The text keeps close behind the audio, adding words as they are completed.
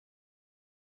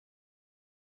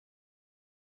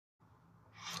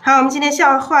好，我们今天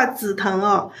要画紫藤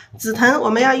哦。紫藤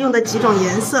我们要用的几种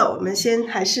颜色，我们先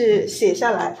还是写下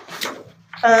来。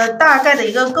大概的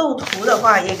一个构图的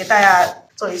话，也给大家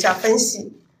做一下分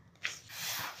析。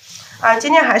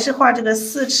今天还是画这个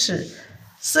4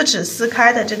尺撕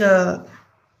开的这个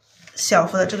小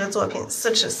幅的这个作品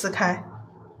，4尺撕开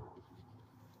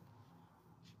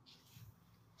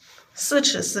，4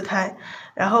尺撕开。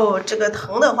然后这个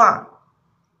藤的话，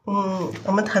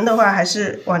我们藤的话还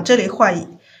是往这里画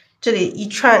这里一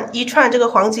串这个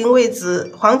黄金位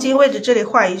置这里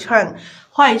画一串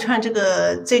这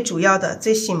个最主要的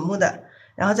最醒目的，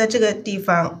然后在这个地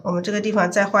方，我们这个地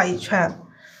方再画一串，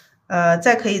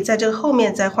再可以在这个后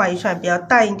面再画一串比较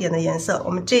淡一点的颜色。我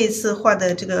们这一次画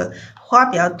的这个花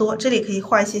比较多，这里可以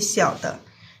画一些小的，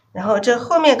然后这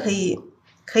后面可以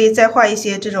再画一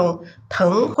些这种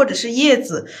藤或者是叶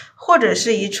子，或者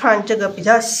是一串这个比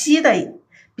较稀的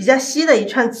一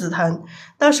串紫藤。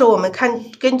到时候我们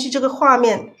根据这个画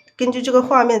面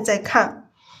再看。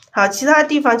好，其他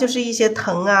地方就是一些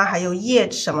藤啊，还有叶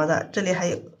什么的，这里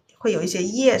会有一些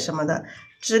叶什么的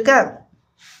枝干。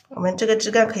我们这个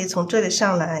枝干可以从这里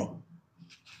上来，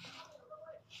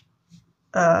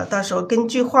到时候根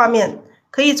据画面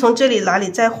可以从这里哪里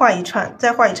再画一串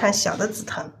小的紫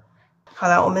藤。好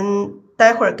了，我们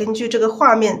待会儿根据这个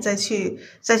画面再去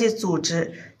组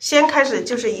织。先开始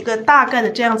就是一个大概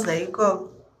的这样子的一个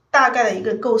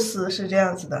构思，是这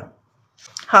样子的。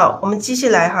好，我们继续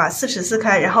来哈，4尺撕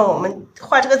开，然后我们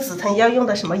画这个紫藤要用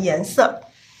的什么颜色？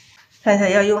看一下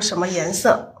要用什么颜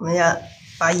色，我们要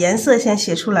把颜色先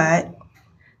写出来。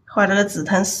画这个紫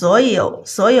藤所有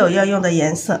要用的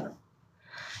颜色。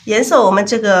颜色我们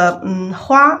这个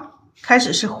花开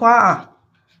始是花啊，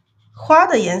花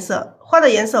的颜色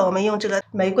我们用这个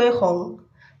玫瑰红、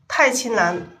太青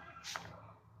蓝、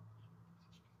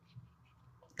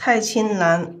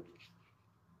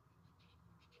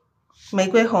玫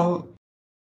瑰红、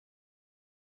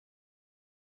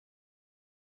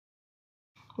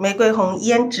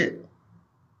胭脂，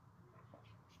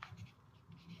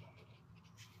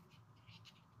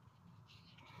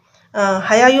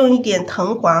还要用一点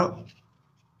藤黄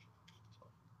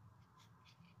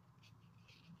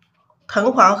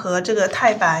和这个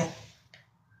太白。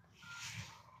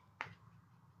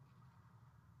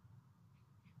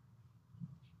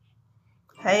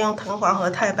还用藤黄和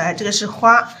太白，这个是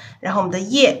花。然后我们的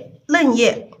嫩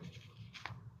叶，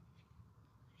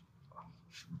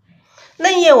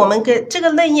我们跟这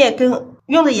个嫩叶跟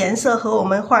用的颜色和我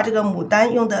们画这个牡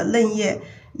丹用的嫩叶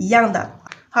一样的。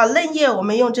好，嫩叶我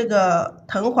们用这个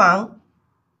藤黄、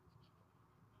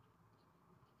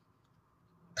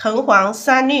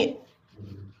三绿、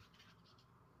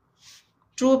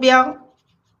朱标。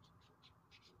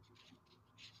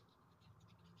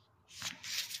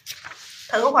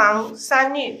藤黄、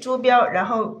三绿、朱标，然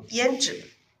后胭脂。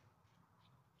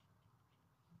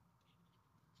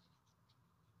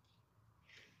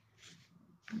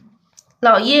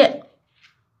老叶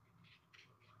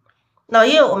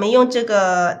我们用这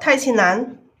个太青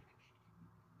蓝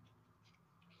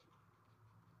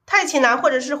或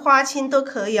者是花青都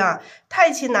可以啊。太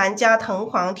青蓝加藤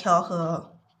黄调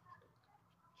和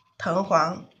藤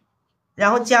黄，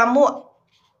然后加墨。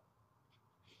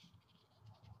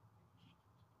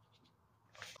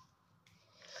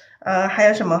还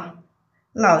有什么？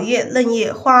老叶、嫩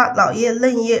叶、花、老叶、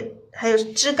嫩叶，还有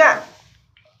枝干。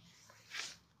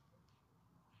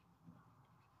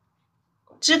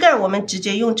枝干我们直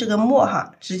接用这个墨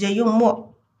哈，直接用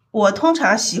墨。我通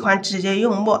常喜欢直接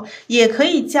用墨，也可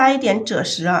以加一点赭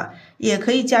石啊，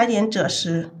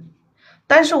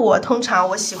但是我通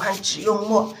常喜欢只用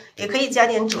墨，也可以加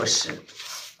点赭石。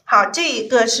好，这一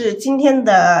个是今天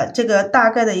的这个大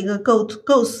概的一个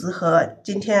构思和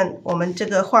今天我们这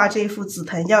个画这一幅紫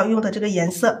藤要用的这个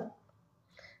颜色。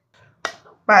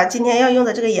把今天要用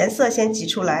的这个颜色先挤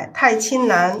出来：太青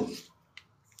蓝、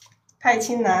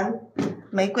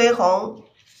玫瑰红、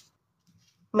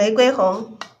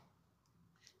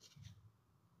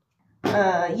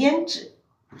胭脂。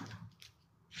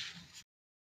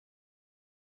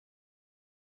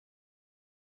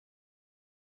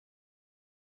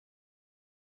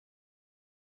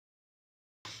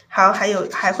好，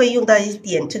还会用到一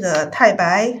点这个太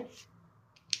白。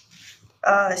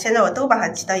现在我都把它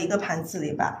挤到一个盘子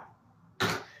里吧，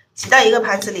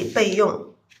备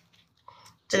用。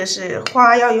这个是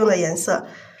花要用的颜色。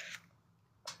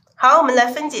好，我们来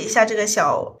分解一下这个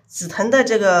小紫藤的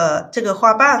这个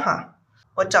花瓣哈。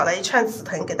我找了一串紫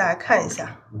藤给大家看一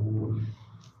下，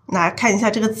来看一下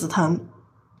这个紫藤。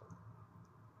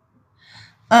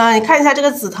你看一下这个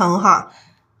紫藤哈。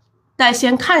大家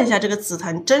先看一下这个紫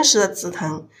藤，真实的紫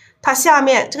藤，它下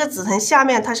面这个紫藤下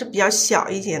面它是比较小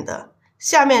一点的，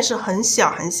下面是很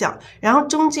小很小，然后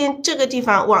中间这个地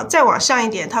方再往上一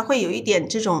点，它会有一点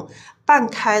这种半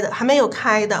开的，还没有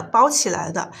开的，包起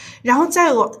来的，然后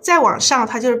再往上，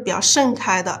它就是比较盛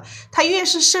开的。它越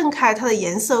是盛开，它的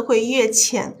颜色会越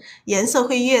浅，颜色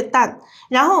会越淡。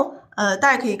然后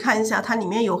大家可以看一下，它里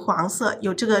面有黄色，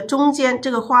有这个中间这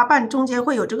个花瓣中间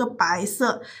会有这个白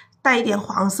色，带一点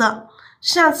黄色。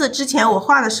上次之前我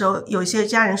画的时候，有些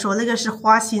家人说那个是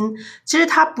花心，其实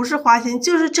它不是花心，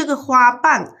就是这个花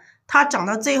瓣它长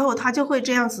到最后，它就会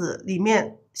这样子，里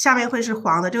面下面会是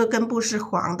黄的，这个根部是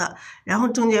黄的，然后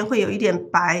中间会有一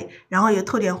点白，然后有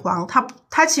透点黄。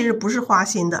它其实不是花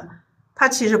心的，它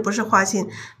其实不是花心，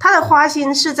它的花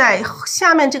心是在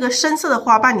下面这个深色的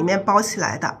花瓣里面包起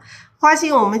来的。花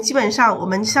心我们基本上，我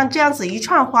们像这样子一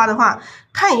串花的话，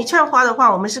看一串花的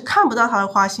话，我们是看不到它的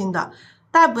花心的。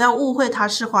大家不要误会它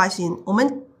是花心，我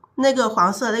们那个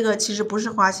黄色那个其实不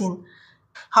是花心。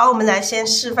好，我们来先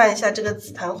示范一下这个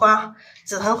紫藤花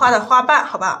的花瓣，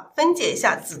好吧？分解一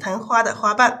下紫藤花的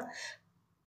花瓣。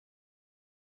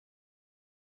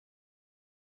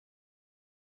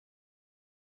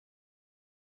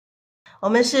我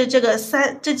们是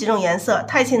这几种颜色：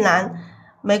太青蓝、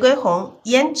玫瑰红、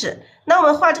胭脂。那我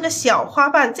们画这个小花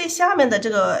瓣最下面的这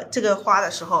个花的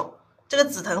时候，这个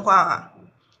紫藤花啊。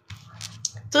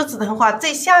这个紫藤花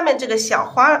最下面这个小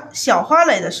花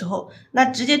蕾的时候，那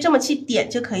直接这么去点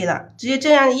就可以了，直接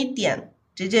这样一点，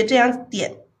直接这样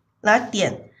点来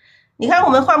点。你看我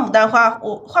们画牡丹花，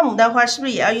我画牡丹花是不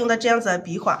是也要用到这样子的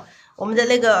笔画？我们的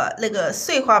那个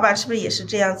碎花瓣是不是也是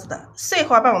这样子的？碎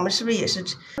花瓣我们是不是也是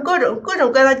各种各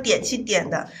样的点去点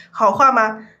的？好画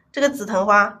吗？这个紫藤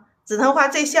花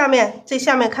最下面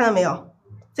看到没有？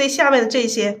最下面的这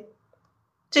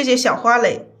些小花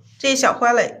蕾。这些小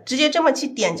花蕾直接这么去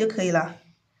点就可以了。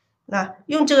那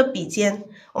用这个笔尖，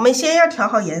我们先要调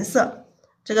好颜色。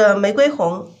这个玫瑰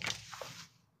红，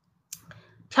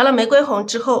调了玫瑰红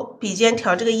之后，笔尖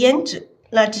调这个胭脂，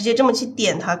那直接这么去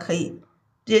点它可以，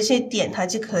直接去点它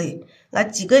就可以。那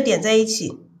几个点在一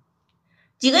起，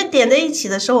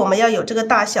的时候，我们要有这个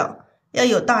大小，要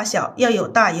有大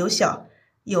有小，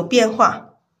有变化。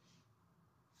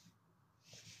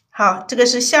好，这个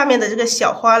是下面的这个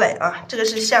小花蕾啊，这个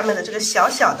是下面的这个小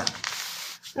的。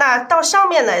那到上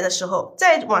面来的时候，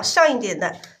再往上一点，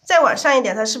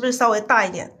它是不是稍微大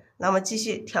一点？那我们继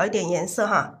续调一点颜色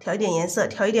哈，调一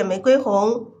点玫瑰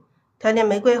红，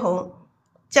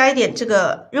加一点这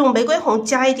个，用玫瑰红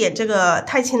加一点这个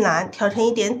太青蓝，调成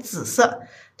一点紫色，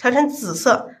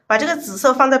把这个紫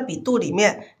色放在笔肚里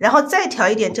面，然后再调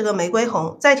一点这个玫瑰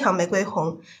红，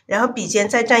然后笔尖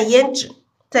再蘸胭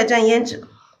脂。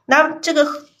那这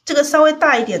个稍微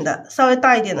大一点的，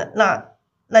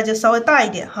那就稍微大一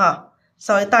点哈，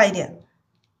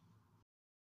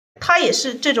它也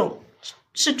是这种，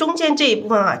是中间这一部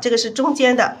分啊，这个是中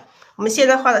间的。我们现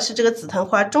在画的是这个紫藤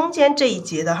花中间这一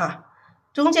节的哈，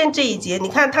你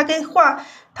看它跟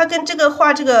这个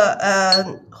画这个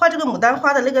牡丹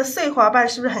花的那个碎花瓣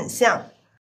是不是很像？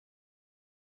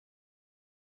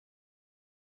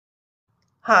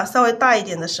好，稍微大一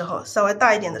点的时候，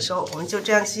我们就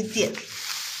这样去点，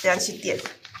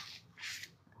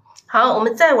好，我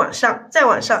们再往上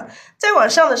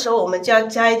的时候，我们就要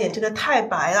加一点这个太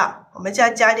白了。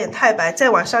再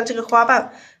往上，这个花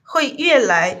瓣会越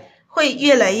来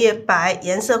越白，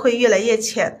颜色会越来越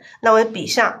浅。那我们笔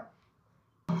上，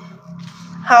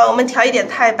好，我们调一点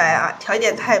太白啊，调一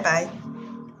点太白，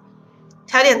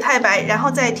然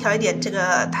后再调一点这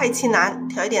个太青蓝，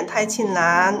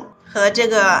和这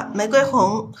个玫瑰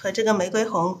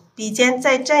红，笔尖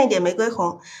再蘸一点玫瑰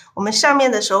红。我们上面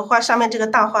的时候画上面这个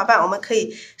大花瓣，我们可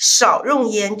以少用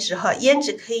胭脂哈，胭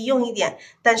脂可以用一点，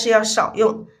但是要少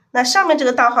用。那上面这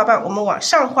个大花瓣我们往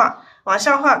上画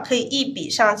可以一笔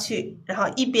上去，然后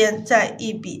一边再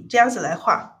一笔，这样子来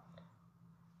画。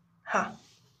好，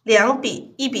两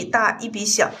笔，一笔大一笔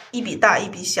小，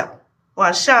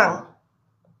往上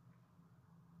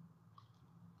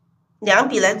两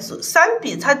笔来组，三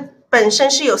笔它本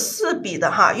身是有4笔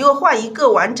的哈，如果画一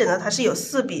个完整的，它是有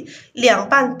4笔，2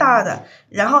瓣大的，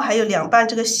然后还有2瓣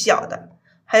这个小的，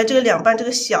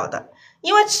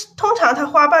因为通常它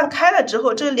花瓣开了之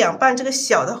后，这个2瓣这个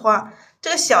小的花，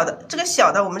这个小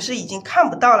的我们是已经看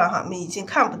不到了哈，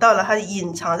它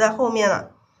隐藏在后面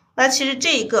了。那其实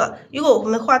这一个，如果我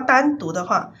们画单独的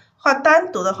话，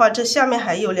这下面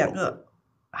还有两个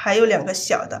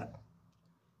小的，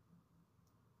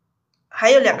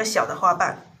花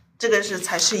瓣。这个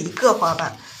才是一个花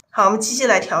瓣。好，我们继续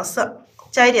来调色，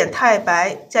加一点太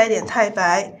白，加一点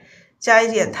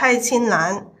太青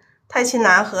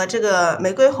蓝和这个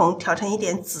玫瑰红调成一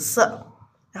点紫色。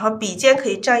然后笔尖可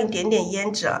以蘸一点点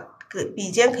胭脂啊，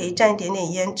笔尖可以蘸一点点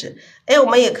胭脂。哎，我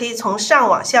们也可以从上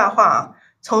往下画啊，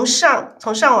从上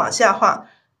往下画，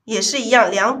也是一样，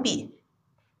两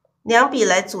笔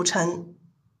来组成。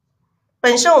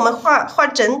本身我们画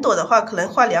整朵的话，可能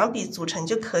画两笔组成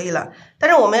就可以了，但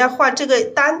是我们要画这个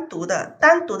单独的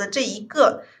这一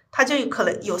个，它就可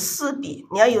能有4笔，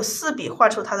你要有4笔画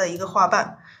出它的一个花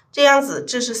瓣，这样子，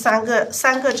这是三个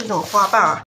这种花瓣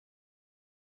啊。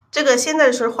这个现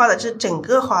在是画的是整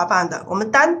个花瓣的，我们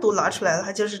单独拿出来的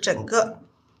它就是整个。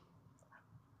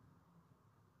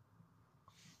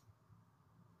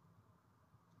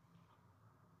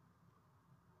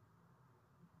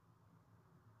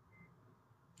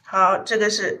好，这个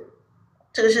是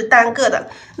单个的。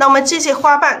那我们这些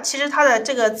花瓣，其实它的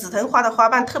这个紫藤花的花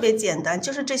瓣特别简单，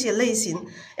就是这些类型。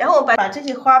然后我们把这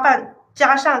些花瓣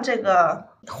加上这个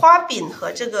花柄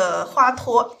和这个花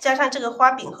托，加上这个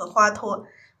花柄和花托，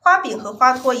花柄和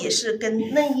花托也是跟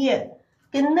嫩叶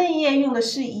用的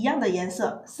是一样的颜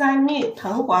色，三绿、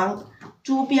藤黄、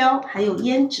朱标还有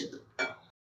胭脂。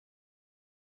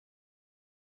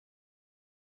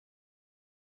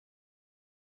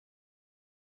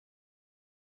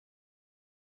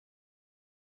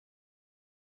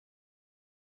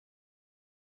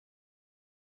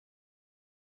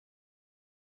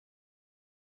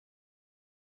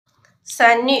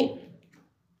三绿、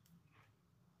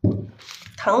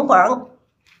藤黄、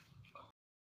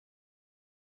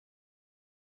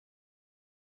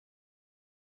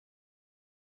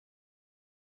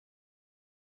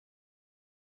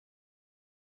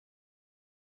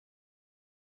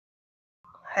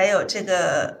还有这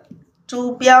个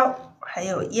朱标，还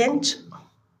有胭脂。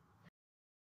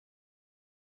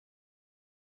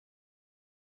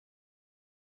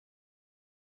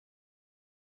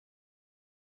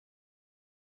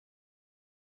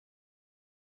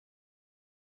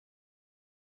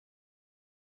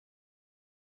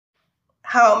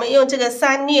好，我们用这个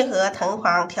三绿和藤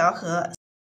黄调和，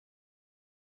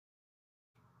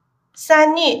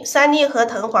三绿和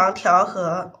藤黄调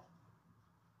和，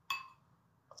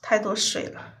太多水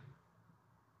了。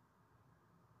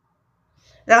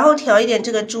然后调一点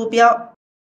这个朱标，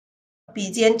笔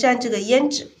尖蘸这个胭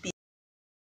脂，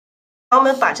然后我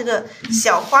们把这个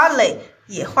小花蕾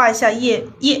也画一下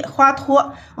花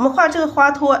托。我们画这个花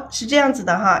托是这样子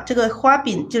的哈，这个花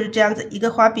柄就是这样子，一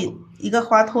个花柄，一个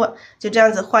花托，就这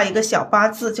样子画一个小八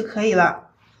字就可以了。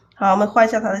好，我们画一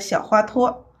下它的小花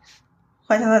托，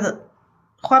画一下它的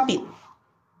花柄，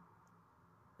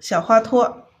小花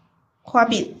托，花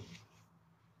柄。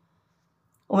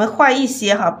我们画一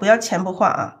些哈，不要全部画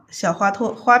啊。小花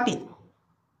托，花柄，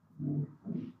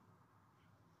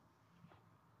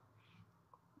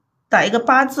打一个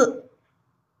8字，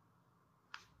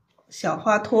小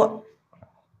花托，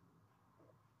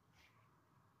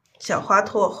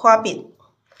花柄。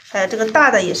还有这个大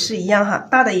的也是一样哈，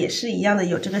大的也是一样的，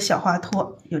有这个小花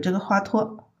托，有这个花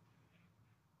托，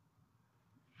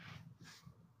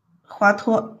花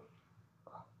托。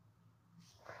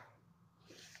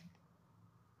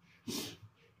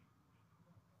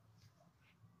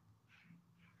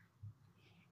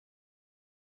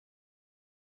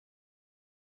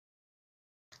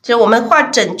其实我们画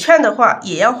整圈的话，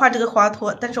也要画这个花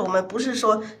托，但是我们不是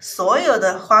说所有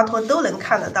的花托都能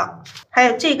看得到。还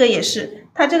有这个也是，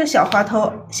它这个小花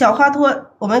托，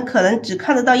我们可能只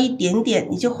看得到一点点，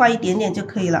你就画一点点就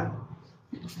可以了，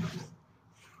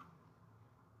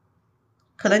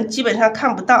可能基本上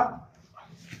看不到，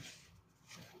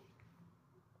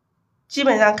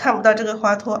这个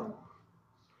花托。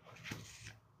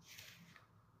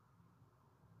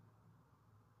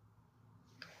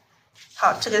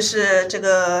好，这个是这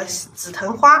个紫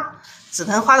藤花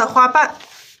的花瓣。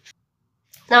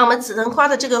那我们紫藤花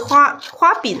的这个花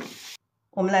柄，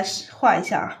我们来画一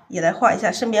下啊，也来画一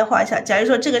下，顺便画一下。假如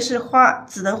说这个是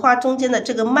紫藤花中间的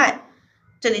这个脉，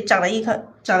这里长了一个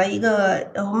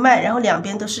脉，然后两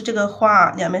边都是这个花，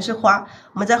两边是花。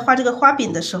我们在画这个花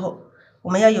柄的时候，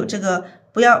我们要有这个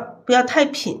不要太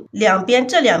平，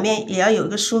这两边也要有一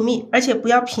个疏密，而且不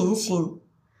要平行。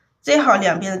最好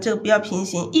两边的这个不要平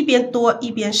行，一边多一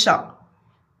边少，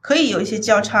可以有一些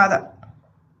交叉的。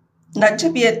那这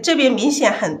边明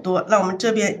显很多，那我们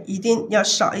这边一定要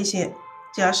少一些，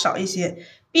就要少一些，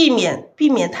避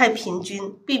免太平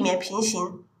均，避免平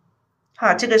行。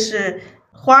好，这个是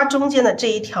花中间的这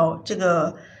一条这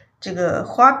个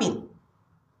花柄。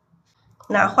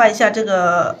那画一下这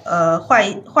个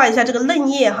画一下这个嫩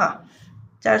叶哈。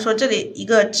假如说这里一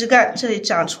个枝干，这里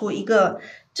长出一个。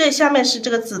这下面是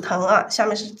这个紫藤啊，下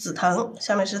面是紫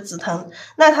藤。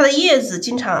那它的叶子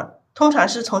通常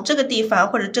是从这个地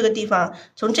方或者这个地方，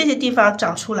从这些地方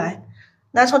长出来。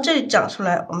那从这里长出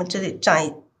来，我们这里长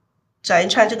一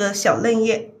串这个小嫩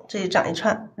叶，这里长一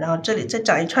串，然后这里再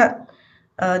长一串，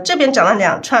这边长了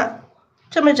2串，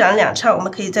这边长了2串，我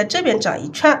们可以在这边长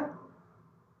1串，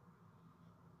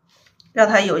让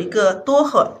它有一个多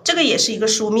核，这个也是一个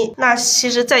疏密。那其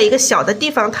实在一个小的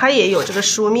地方，它也有这个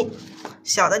疏密，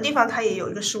小的地方它也有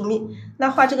一个疏密。那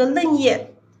画这个嫩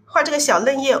叶，画这个小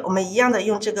嫩叶，我们一样的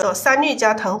用这个3绿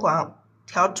加藤黄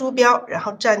调珠标，然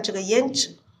后蘸这个胭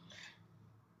脂。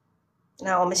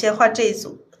那我们先画这一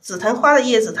组紫藤花的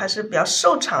叶子，它是比较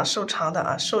瘦长的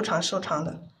啊，瘦长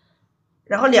的。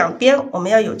然后两边我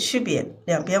们要有区别，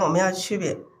这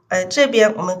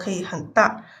边我们可以很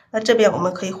大，那这边我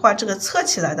们可以画这个侧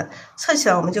起来的，侧起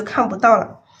来我们就看不到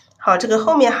了。好，这个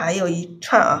后面还有一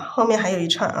串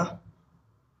啊，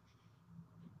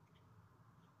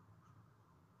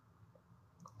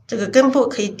这个根部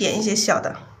可以点一些小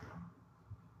的。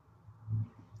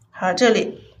好，这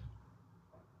里。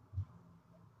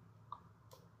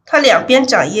它两边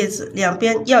长叶子，两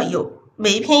边要有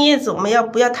每一片叶子，我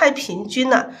们不要太平均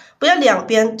了，不要两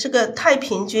边这个太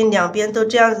平均，两边都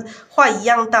这样子画一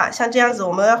样大。像这样子，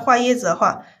我们要画叶子的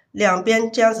话，两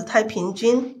边这样子太平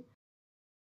均，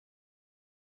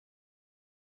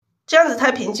这样子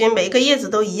太平均，每一个叶子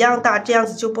都一样大，这样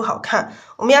子就不好看。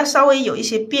我们要稍微有一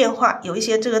些变化，有一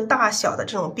些这个大小的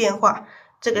这种变化。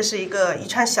这个是一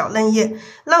串小嫩叶，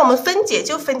那我们分解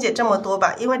就分解这么多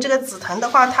吧，因为这个紫藤的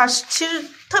话，它其实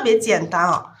特别简单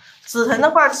啊。紫藤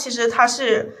的话，其实它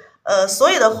是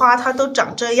所有的花它都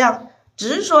长这样，只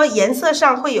是说颜色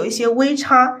上会有一些微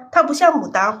差，它不像牡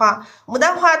丹花，牡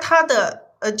丹花它的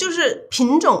就是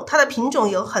品种，它的品种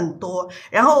有很多，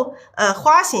然后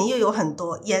花型又有很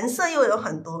多，颜色又有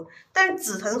很多。但是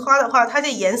紫藤花的话，它的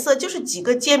颜色就是几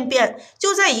个渐变，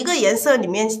就在一个颜色里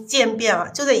面渐变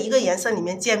啊，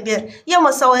要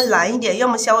么稍微蓝一点，要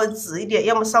么稍微紫一点，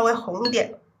要么稍微红一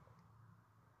点。